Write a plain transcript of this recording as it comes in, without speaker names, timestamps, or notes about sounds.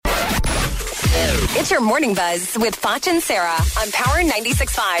It's your Morning Buzz with Foch and Sarah on Power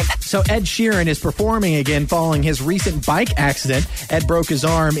 96.5. So Ed Sheeran is performing again following his recent bike accident. Ed broke his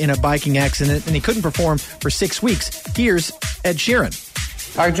arm in a biking accident, and he couldn't perform for 6 weeks. Here's Ed Sheeran.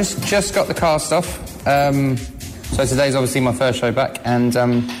 I just got the cast off. So today's obviously my first show back, and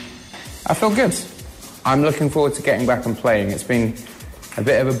I feel good. I'm looking forward to getting back and playing. It's been a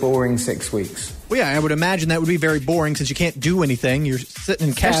bit of a boring 6 weeks. Well, yeah, I would imagine that would be very boring since you can't do anything. You're sitting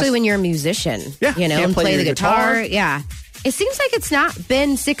in cast. Especially when you're a musician, Yeah, and play the guitar. guitar. Yeah. It seems like it's not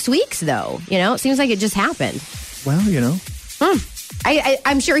been 6 weeks, though. It seems like it just happened. Well,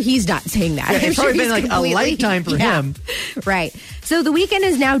 I'm sure he's not saying that. Yeah, it's I'm sure probably been he's like a lifetime for him. Right. So The Weeknd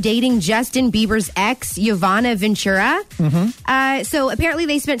is now dating Justin Bieber's ex, Yovanna Ventura. So apparently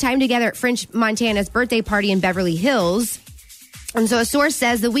they spent time together at French Montana's birthday party in Beverly Hills. And so a source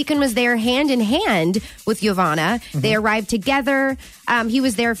says The Weeknd was there hand in hand with Yovanna. They arrived together. He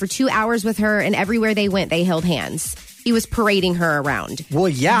was there for 2 hours with her, and everywhere they went, they held hands. He was parading her around. Well,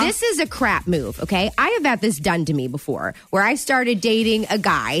 yeah. This is a crap move, okay? I have had this done to me before, where I started dating a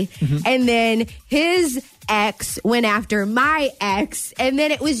guy, and then his ex went after my ex, and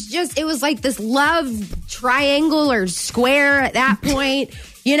then it was like this love triangle or square at that point,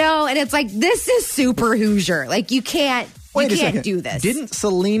 and it's like, this is super Hoosier. Like, you can't do this. Didn't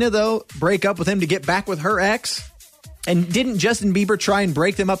Selena, though, break up with him to get back with her ex? And didn't Justin Bieber try and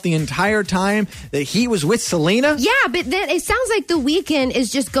break them up the entire time that he was with Selena? Yeah, but then it sounds like The Weeknd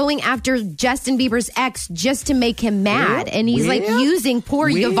is just going after Justin Bieber's ex just to make him mad. And he's like using poor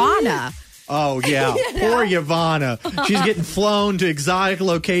Yovanna. Oh, yeah. Poor Yovanna. She's getting flown to exotic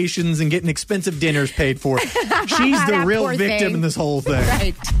locations and getting expensive dinners paid for. She's the real victim in this whole thing.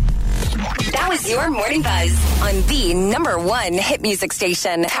 Right. That was your Morning Buzz on the #1 hit music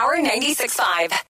station, Power 96.5.